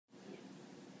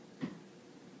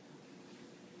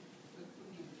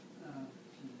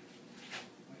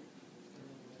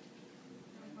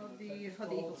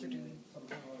the eagles are doing?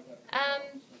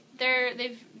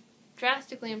 They've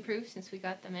drastically improved since we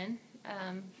got them in.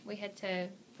 We had to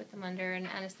put them under an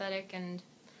anesthetic and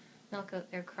milk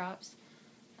out their crops.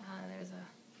 There was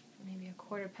maybe a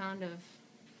quarter pound of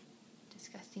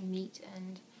disgusting meat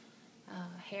and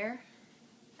hair,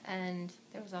 and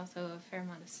there was also a fair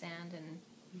amount of sand and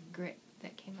grit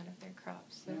that came out of their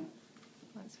crops. So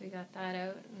once we got that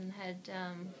out and had,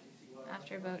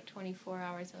 after about 24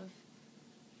 hours of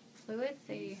fluids,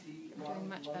 they were doing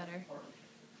much better.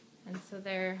 And so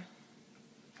they're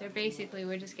basically,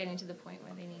 we're just getting to the point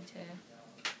where they need to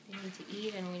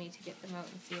eat, and we need to get them out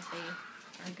and see if they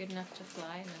are good enough to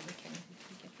fly, and then we can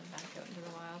get them back out into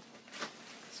the wild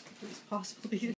As quickly as possible.